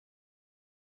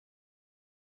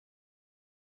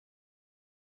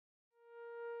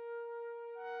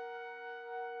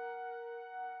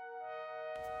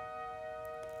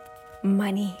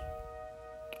Money.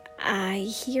 I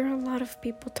hear a lot of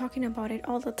people talking about it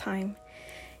all the time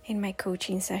in my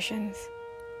coaching sessions.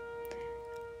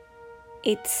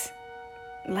 It's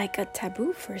like a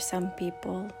taboo for some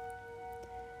people.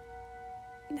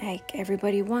 Like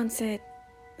everybody wants it.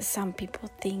 Some people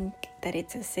think that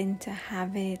it's a sin to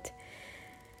have it.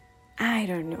 I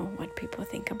don't know what people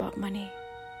think about money.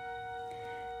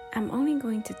 I'm only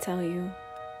going to tell you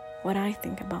what I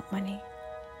think about money.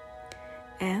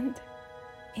 And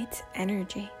it's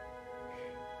energy.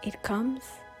 It comes,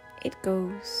 it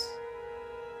goes.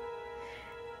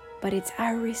 But it's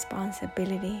our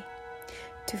responsibility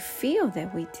to feel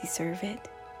that we deserve it,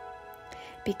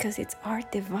 because it's our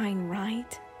divine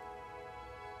right.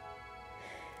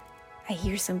 I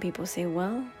hear some people say,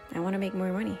 well, I want to make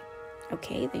more money.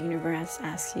 Okay, the universe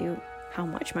asks you how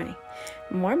much money.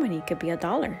 More money could be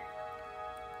 $1.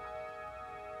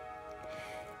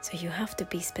 So you have to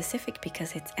be specific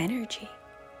because it's energy.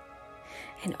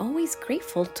 And always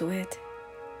grateful to it.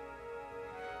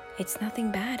 It's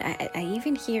nothing bad. I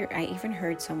even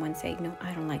heard someone say, no,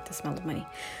 I don't like the smell of money.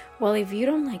 Well, if you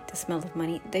don't like the smell of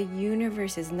money, the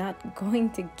universe is not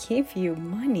going to give you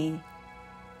money.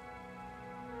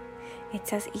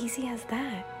 It's as easy as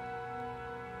that.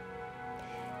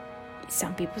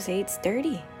 Some people say it's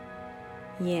dirty.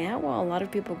 Yeah, well, a lot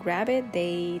of people grab it,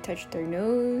 they touch their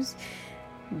nose,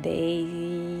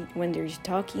 when they're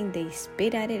talking, they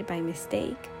spit at it by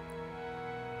mistake.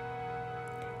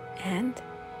 And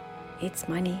it's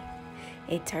money.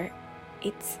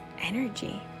 It's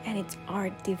energy, and it's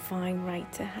our divine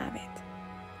right to have it.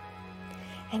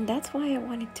 And that's why I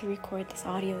wanted to record this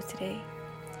audio today,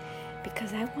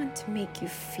 because I want to make you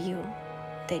feel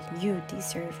that you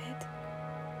deserve it.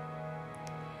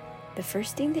 The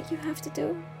first thing that you have to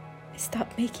do is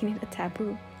stop making it a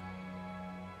taboo.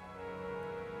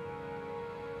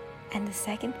 And the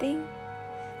second thing,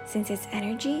 since it's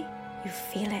energy, you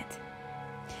feel it.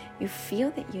 You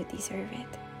feel that you deserve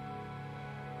it.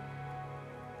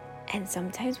 And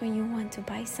sometimes when you want to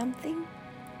buy something,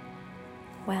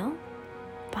 well,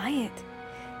 buy it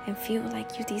and feel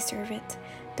like you deserve it.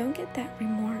 Don't get that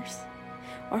remorse.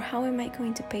 Or how am I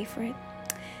going to pay for it?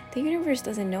 The universe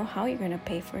doesn't know how you're going to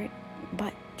pay for it,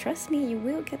 but trust me, you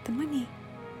will get the money.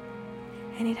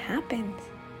 And it happens.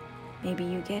 Maybe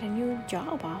you get a new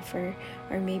job offer,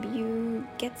 or maybe you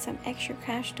get some extra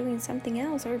cash doing something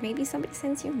else, or maybe somebody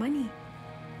sends you money.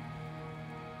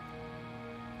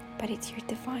 But it's your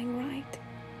divine right.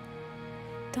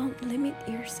 Don't limit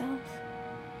yourself.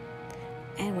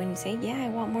 And when you say, yeah, I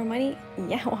want more money,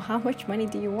 yeah, well, how much money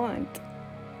do you want?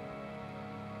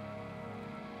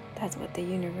 That's what the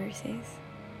universe is.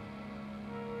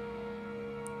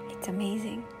 It's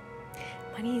amazing.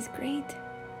 Money is great.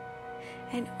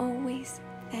 And always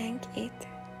thank it.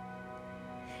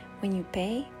 When you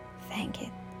pay, thank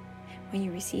it. When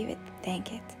you receive it,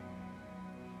 thank it.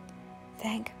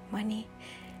 Thank money.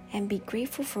 And be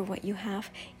grateful for what you have.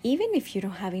 Even if you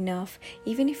don't have enough,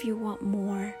 even if you want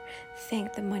more,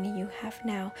 thank the money you have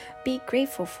now. Be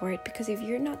grateful for it, because if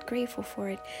you're not grateful for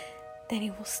it, then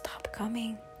it will stop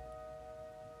coming.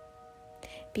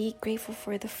 Be grateful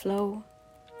for the flow.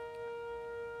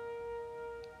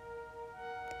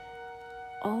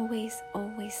 Always,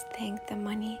 always thank the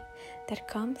money that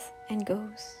comes and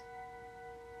goes.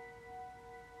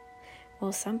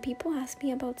 Well, some people ask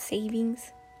me about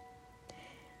savings.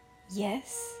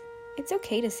 Yes, it's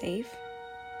okay to save.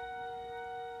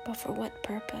 But for what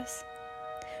purpose?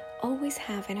 Always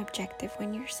have an objective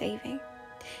when you're saving.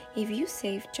 If you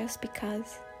save just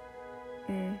because,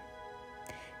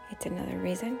 it's another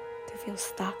reason to feel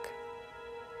stuck.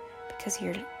 Because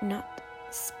you're not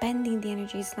spending the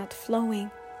energy, it's not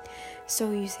flowing.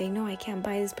 So you say, no, I can't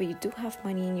buy this, but you do have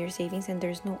money in your savings and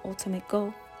there's no ultimate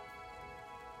goal.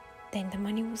 Then the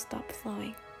money will stop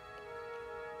flowing.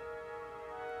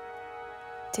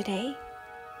 Today,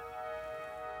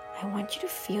 I want you to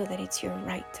feel that it's your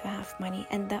right to have money,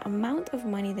 and the amount of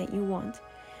money that you want.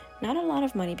 Not a lot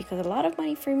of money, because a lot of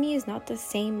money for me is not the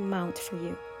same amount for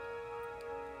you.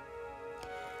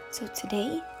 So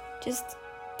today, just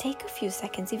take a few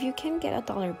seconds. If you can get a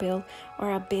dollar bill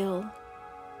or a bill,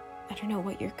 I don't know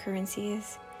what your currency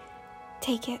is,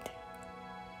 take it.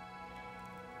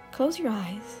 Close your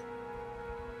eyes.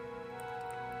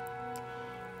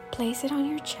 Place it on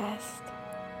your chest.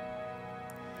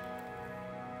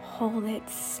 Hold it,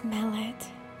 smell it,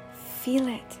 feel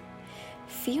it.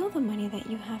 Feel the money that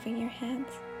you have in your hands.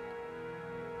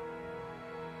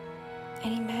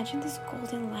 And imagine this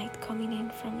golden light coming in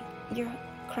from your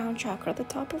crown chakra, the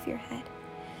top of your head.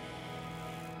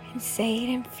 And say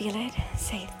it and feel it.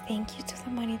 Say thank you to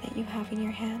the money that you have in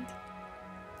your hand.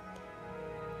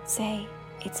 Say,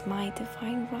 it's my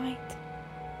divine right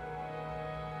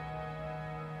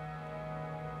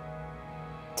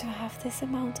to have this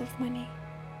amount of money.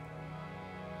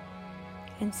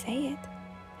 And say it.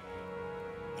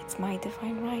 It's my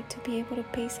divine right to be able to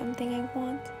pay something I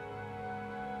want.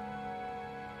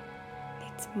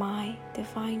 It's my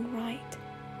divine right.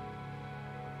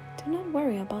 Do not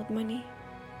worry about money.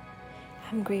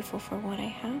 I'm grateful for what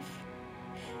I have,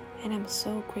 and I'm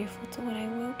so grateful to what I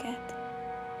will get.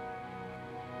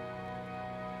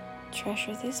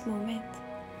 Treasure this moment.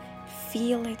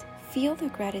 Feel it. Feel the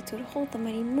gratitude. Hold the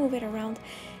money. Move it around.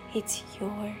 It's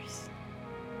yours.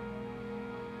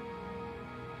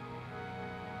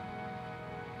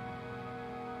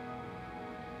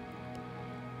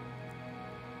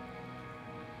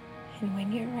 And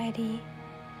when you're ready,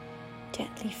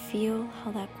 gently feel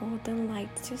how that golden light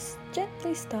just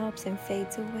gently stops and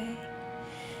fades away.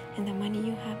 And the money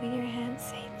you have in your hand,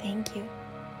 say thank you.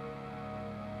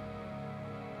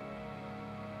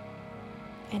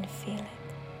 And feel it.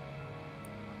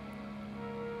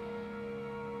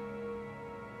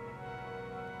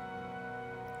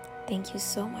 Thank you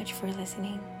so much for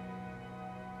listening.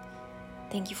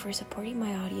 Thank you for supporting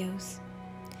my audios.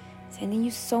 Sending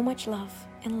you so much love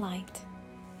and light.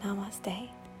 Namaste.